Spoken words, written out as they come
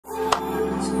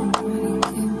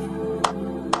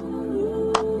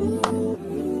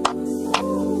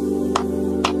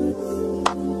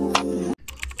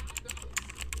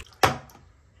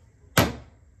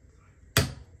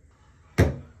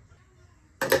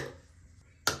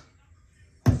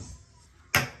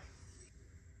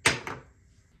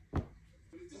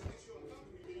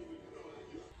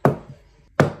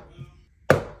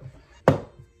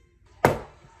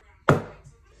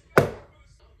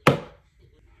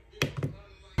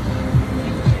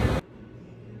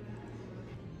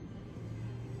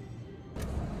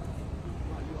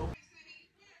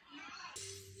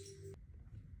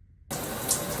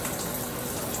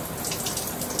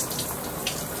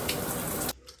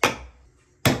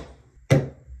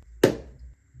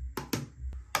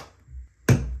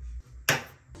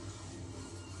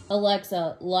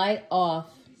Alexa, light off.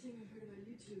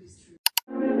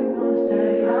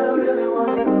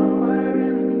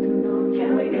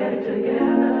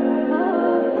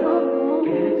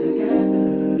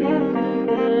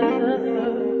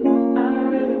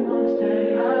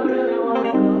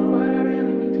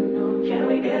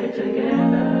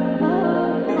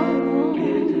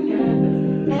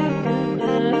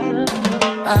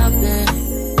 I've been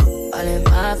all in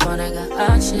my phone, I got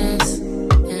options.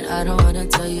 And I don't wanna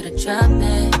tell you to drop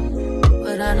it,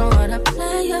 but I don't wanna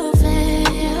play your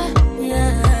fair.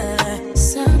 Yeah,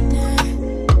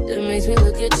 something that makes me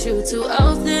look at you too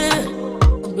often.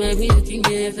 Oh, baby, you can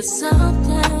give it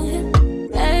something.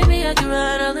 Baby, I can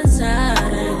run all the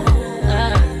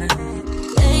time.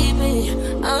 Baby,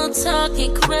 I'm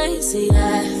talking crazy.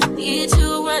 I need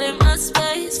you running my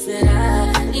space, but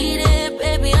I need it,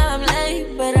 baby, I'm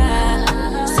late, but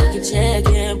I still can check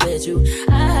in with you.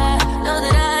 I know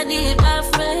that I need my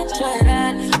friends, but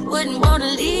I wouldn't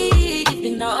wanna leave,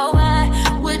 even though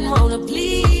I wouldn't wanna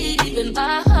bleed. Even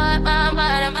my heart, my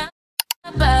mind, and my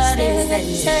body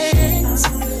says,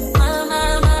 my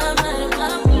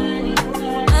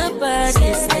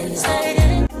body says,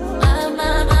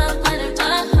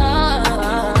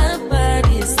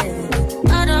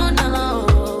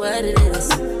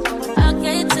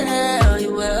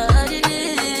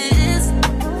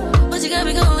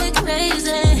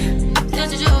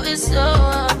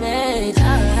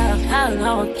 how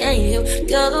long can you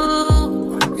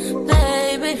go,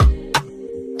 baby?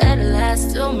 Better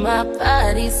last till my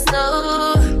body's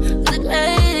so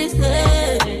crazy.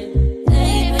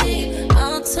 Baby,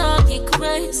 I'm talking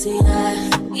crazy. I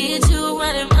need you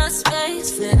running my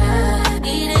space, but I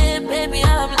need it, baby,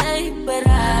 I'm late, but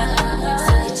I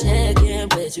still check in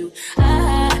with you. I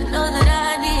know that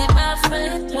I need my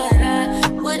friends, but I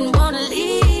wouldn't wanna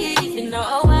leave, you know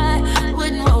I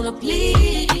wouldn't wanna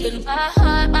bleed. Even my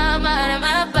heart, my mind, and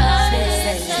my body.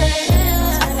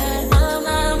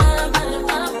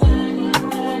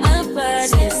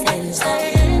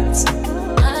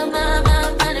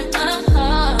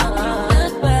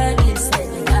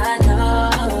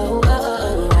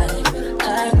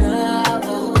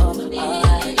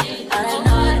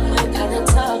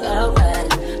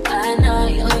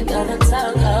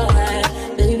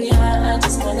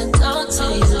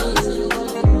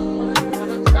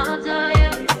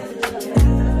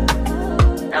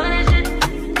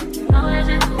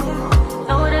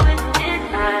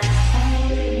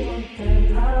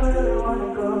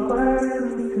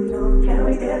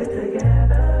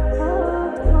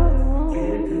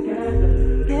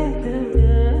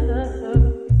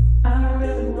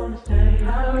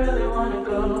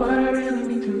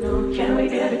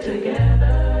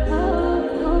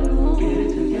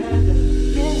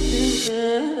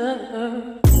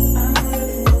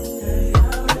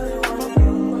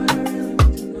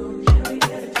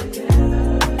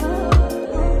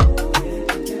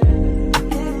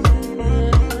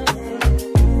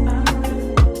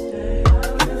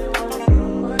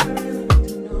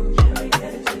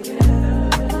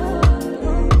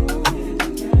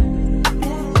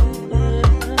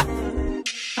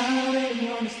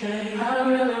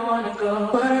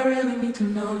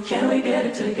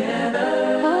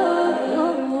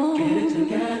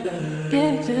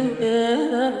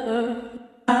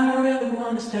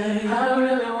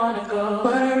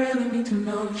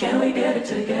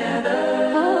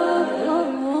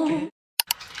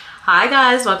 Hi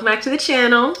guys, welcome back to the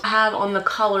channel. I have on the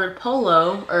collared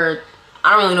polo, or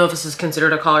I don't really know if this is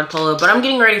considered a collared polo, but I'm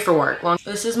getting ready for work.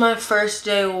 This is my first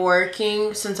day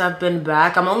working since I've been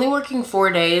back. I'm only working 4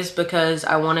 days because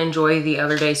I want to enjoy the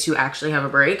other days to actually have a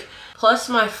break. Plus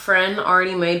my friend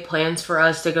already made plans for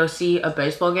us to go see a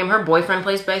baseball game. Her boyfriend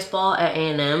plays baseball at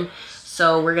A&M.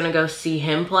 So we're gonna go see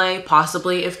him play,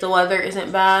 possibly if the weather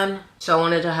isn't bad. So I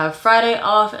wanted to have Friday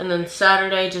off and then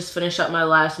Saturday just finish up my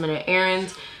last minute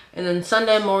errands. And then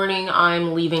Sunday morning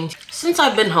I'm leaving. Since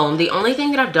I've been home, the only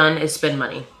thing that I've done is spend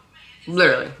money.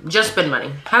 Literally, just spend money.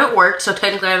 Haven't worked, so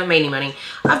technically I haven't made any money.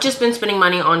 I've just been spending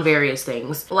money on various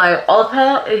things. Like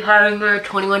Ulta is having their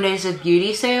 21 days of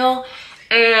beauty sale.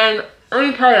 And let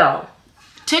me tell y'all,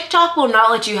 TikTok will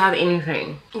not let you have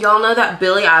anything. Y'all know that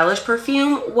Billie Eilish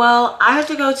perfume? Well, I have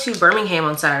to go to Birmingham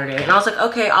on Saturday. And I was like,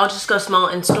 okay, I'll just go small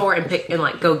in store and pick and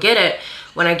like go get it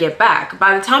when I get back.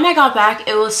 By the time I got back,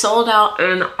 it was sold out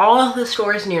in all of the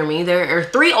stores near me. There are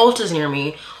 3 Ultas near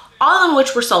me, all of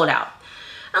which were sold out.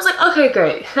 I was like, okay,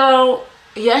 great. So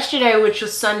yesterday, which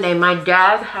was Sunday, my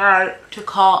dad had to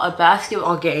call a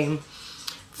basketball game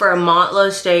for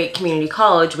Montlow State Community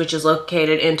College, which is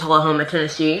located in Tullahoma,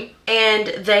 Tennessee.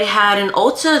 and they had an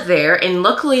Ulta there, and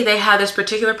luckily they had this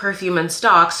particular perfume in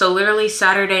stock. So literally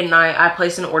Saturday night I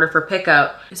placed an order for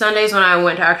pickup. Sundays when I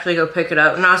went to actually go pick it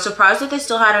up, and I was surprised that they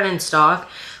still had it in stock.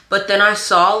 But then I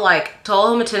saw, like,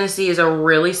 Tullahoma, Tennessee is a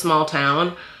really small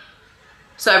town,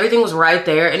 so everything was right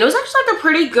there, and it was actually like a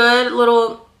pretty good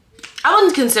little, I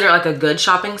wouldn't consider it like a good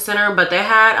shopping center, but they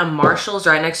had a Marshall's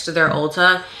right next to their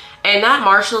Ulta, and that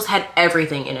Marshall's had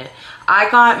everything in it. I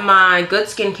got my good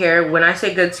skincare. When I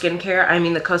say good skincare, I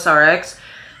mean the CosRX.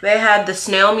 They had the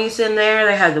snail mousse in there,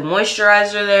 they had the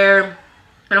moisturizer there,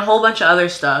 and a whole bunch of other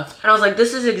stuff. And I was like,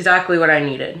 this is exactly what I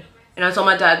needed. And I told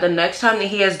my dad the next time that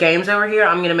he has games over here,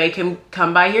 I'm gonna make him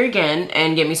come by here again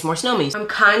and get me some more snail mousse. I'm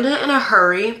kinda in a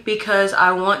hurry because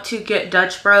I want to get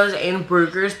Dutch Bros and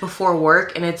Bruegger's before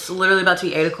work, and it's literally about to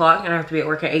be 8 o'clock and I have to be at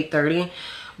work at 8:30.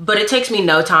 But it takes me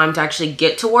no time to actually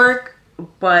get to work,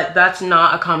 but that's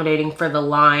not accommodating for the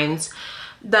lines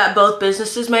that both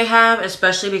businesses may have,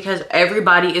 especially because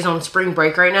everybody is on spring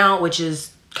break right now, which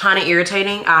is kind of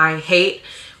irritating. I hate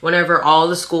whenever all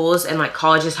the schools and like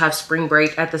colleges have spring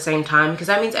break at the same time, because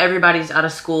that means everybody's out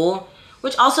of school,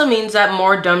 which also means that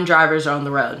more dumb drivers are on the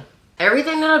road.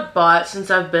 Everything that I've bought since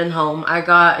I've been home, I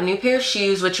got a new pair of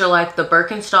shoes, which are like the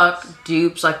Birkenstock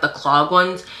dupes, like the clog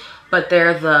ones, but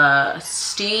they're the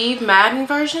Steve Madden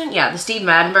version. Yeah, the Steve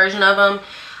Madden version of them.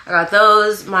 I got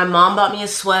those. My mom bought me a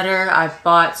sweater. I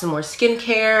bought some more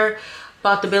skincare,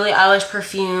 bought the Billie Eilish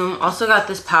perfume. Also got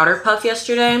this powder puff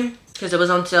yesterday because it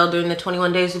was on sale during the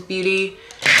 21 Days of Beauty.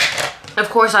 Of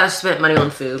course, I spent money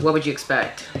on food. What would you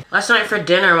expect? Last night for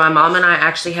dinner, my mom and I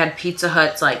actually had Pizza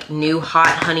Hut's like new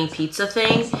hot honey pizza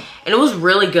thing, and it was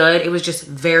really good. It was just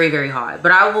very, very hot,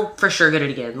 but I will for sure get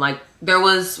it again. Like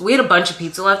we had a bunch of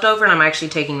pizza left over, and I'm actually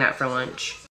taking that for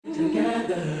lunch.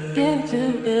 Together. Get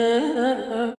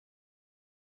together.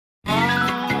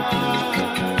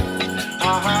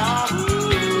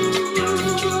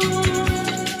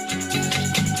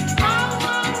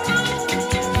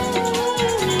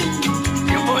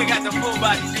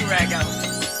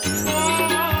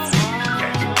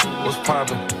 What's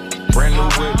poppin'? Brand new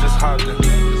whip, just hopped in.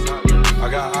 I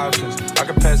got options. I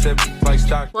can pass that like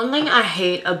stock. One thing I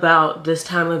hate about this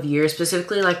time of year,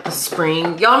 specifically like the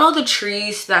spring, y'all know the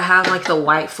trees that have like the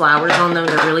white flowers on them,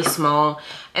 they're really small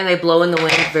and they blow in the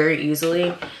wind very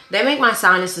easily. They make my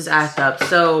sinuses act up.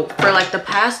 So for like the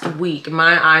past week,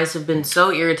 my eyes have been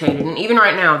so irritated, and even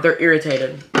right now they're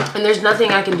irritated. And there's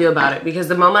nothing I can do about it because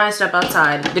the moment I step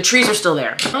outside, the trees are still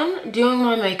there. I'm doing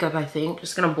my makeup, I think.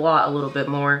 Just gonna blot a little bit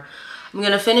more. I'm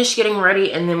gonna finish getting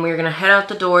ready, and then we're gonna head out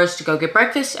the doors to go get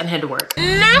breakfast and head to work.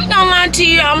 Not gonna lie to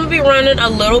you, I'm gonna be running a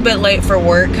little bit late for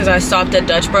work because I stopped at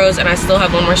Dutch Bros and I still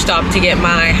have one more stop to get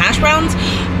my hash browns.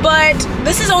 But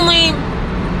this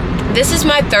is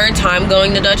my third time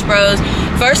going to Dutch Bros.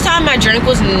 First time my drink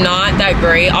was not that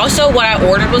great. Also what I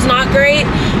ordered was not great.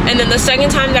 And then the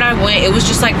second time that I went, it was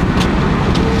just like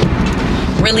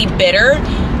really bitter.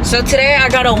 So today I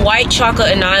got a white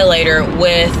chocolate annihilator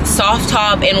with soft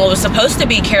top and what was supposed to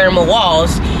be caramel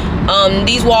walls.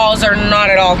 These walls are not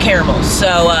at all caramel, so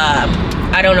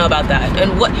I don't know about that.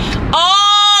 And what?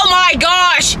 Oh my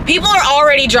gosh! People are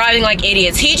already driving like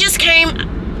idiots. He just came.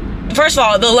 First of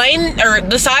all, the lane, or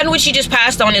the side in which he just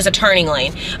passed on is a turning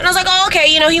lane. And I was like, oh,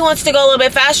 okay, you know, he wants to go a little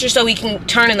bit faster so we can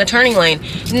turn in the turning lane.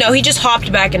 No, he just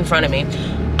hopped back in front of me.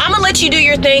 I'm gonna let you do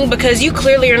your thing because you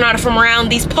clearly are not from around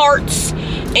these parts.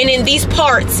 And in these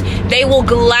parts, they will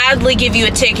gladly give you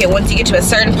a ticket once you get to a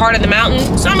certain part of the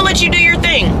mountain. So I'm gonna let you do your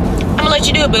thing. I'm gonna let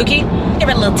you do it, Bookie. Give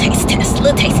it a little taste test, a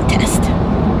little tasty test.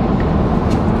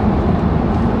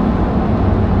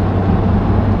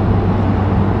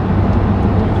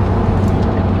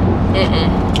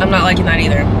 I'm not liking that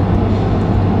either.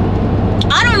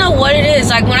 I don't know what it is.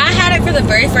 Like when I had it for the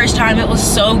very first time, it was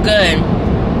so good.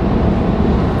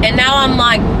 And now I'm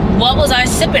like, what was I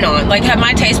sipping on? Like, have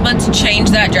my taste buds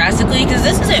changed that drastically? Because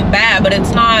this isn't bad, but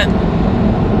it's not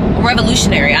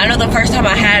revolutionary. I know the first time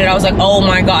I had it, I was like, oh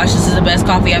my gosh, this is the best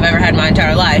coffee I've ever had in my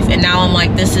entire life. And now I'm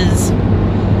like, this is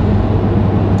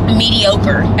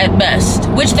mediocre at best,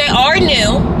 which they are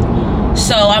new.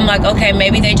 So I'm like, okay,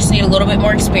 maybe they just need a little bit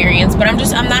more experience, but I'm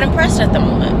not impressed at the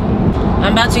moment.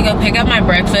 I'm about to go pick up my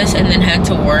breakfast and then head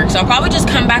to work. So I'll probably just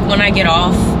come back when I get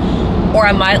off, or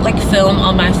I might like film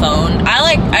on my phone.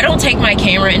 I don't take my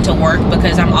camera into work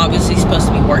because I'm obviously supposed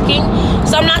to be working.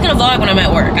 So I'm not gonna vlog when I'm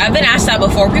at work. I've been asked that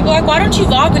before. People are like, why don't you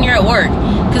vlog when you're at work?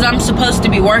 Because I'm supposed to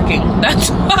be working. That's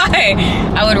why.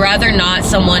 I would rather not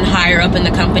someone higher up in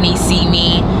the company see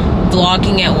me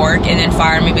vlogging at work and then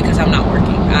fire me because I'm not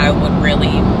working. I would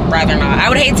really rather not. I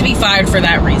would hate to be fired for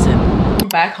that reason.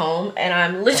 back home and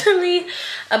I'm literally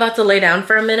about to lay down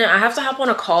for a minute. I have to hop on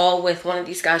a call with one of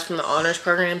these guys from the honors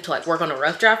program to like work on a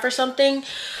rough draft or something,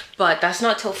 but that's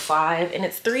not till 5 and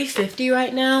it's 3:50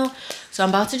 right now. So I'm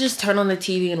about to just turn on the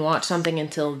TV and watch something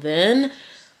until then.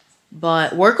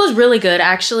 But work was really good.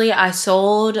 Actually, I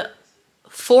sold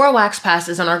 4 wax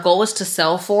passes and our goal was to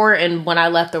sell 4, and when I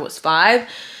left there was 5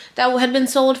 that had been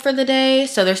sold for the day.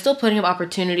 So they're still putting up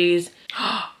opportunities.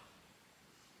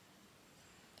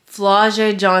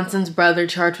 Flau'jae Johnson's brother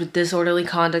charged with disorderly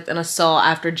conduct and assault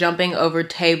after jumping over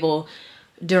table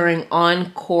during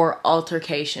on-court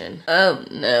altercation. Oh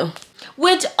no.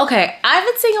 Which, okay, I've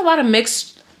been seeing a lot of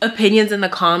mixed opinions in the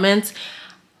comments.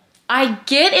 I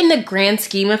get in the grand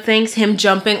scheme of things, him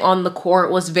jumping on the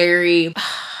court was very,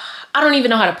 I don't even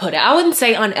know how to put it. I wouldn't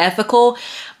say unethical,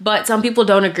 but some people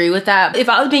don't agree with that. If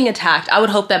I was being attacked, I would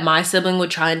hope that my sibling would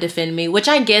try and defend me, which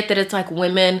I get that it's like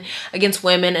women against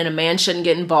women and a man shouldn't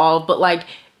get involved. But like,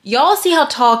 y'all see how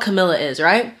tall Camilla is,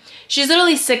 right? She's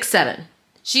literally 6'7".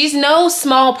 She's no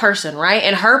small person, right?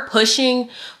 And her pushing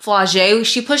Flau'jae,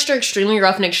 she pushed her extremely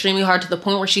rough and extremely hard to the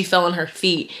point where she fell on her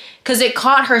feet because it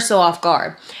caught her so off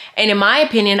guard. And in my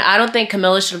opinion, I don't think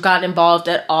Camilla should have gotten involved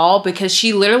at all because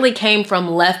she literally came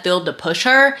from left field to push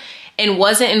her and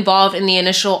wasn't involved in the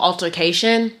initial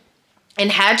altercation.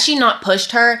 And had she not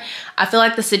pushed her, I feel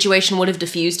like the situation would have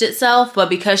diffused itself. But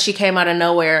because she came out of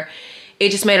nowhere, it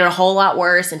just made it a whole lot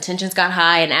worse and tensions got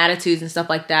high and attitudes and stuff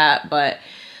like that. But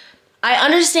I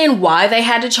understand why they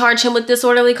had to charge him with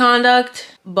disorderly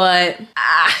conduct, but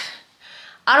I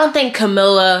don't think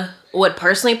Camilla would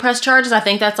personally press charges. I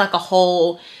think that's like a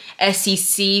whole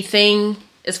SEC thing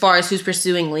as far as who's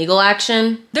pursuing legal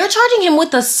action. They're charging him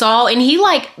with assault and he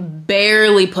like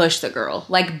barely pushed the girl,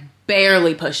 like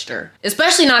barely pushed her,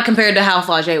 especially not compared to how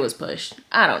Flau'jae was pushed.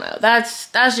 I don't know.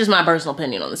 That's just my personal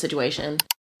opinion on the situation.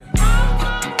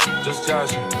 Just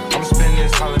joshing. I'm spending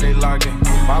this holiday logging.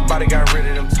 My body got rid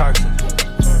of them toxins.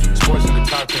 Sports in the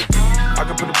top 10. I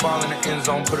could put the ball in the end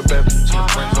zone, put a bad bitch in the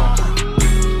friend zone.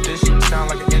 This shit sound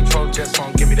like an intro jet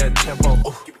song. Give me that tempo.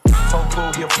 Ooh. Told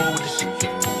cool, he a fool with the shit.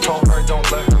 Told her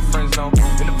don't let her friends know.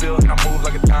 In the building, I move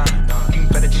like a dime. You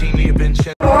fettuccine, a bench.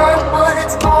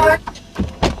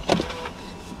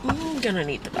 I'm gonna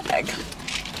need the bag.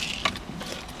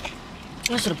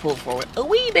 I should have pulled forward a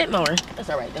wee bit more. That's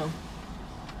all right though.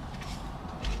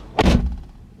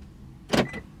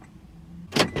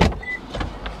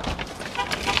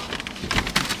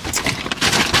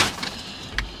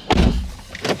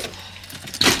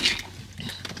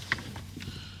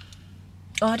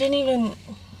 Oh, I didn't even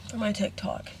for my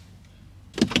TikTok.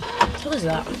 What is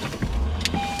that?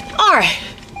 All right,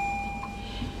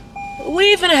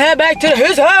 we finna head back to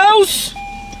his house.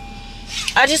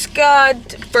 I just got,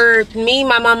 for me,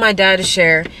 my mom, my dad to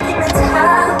share,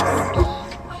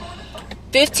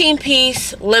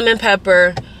 15-piece lemon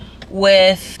pepper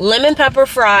with lemon pepper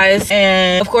fries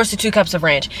and of course the 2 cups of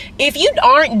ranch. If you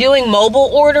aren't doing mobile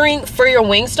ordering for your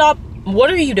Wingstop,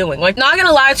 what are you doing? Like, not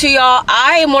gonna lie to y'all,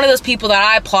 I am one of those people that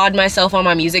I applaud myself on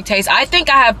my music taste. I think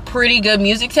I have pretty good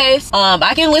music taste.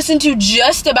 I can listen to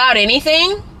just about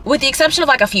anything with the exception of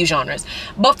like a few genres,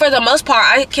 but for the most part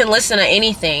I can listen to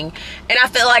anything, and I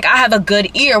feel like I have a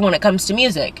good ear when it comes to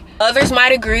music. Others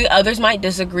might agree, others might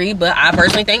disagree, but I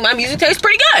personally think my music tastes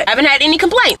pretty good. I haven't had any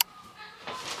complaints.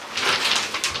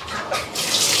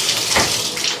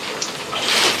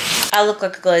 I look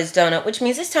like a glazed donut, which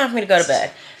means it's time for me to go to bed.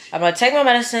 I'm gonna take my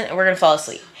medicine and we're gonna fall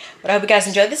asleep. But I hope you guys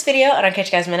enjoyed this video and I'll catch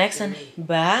you guys in my next one.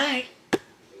 Bye.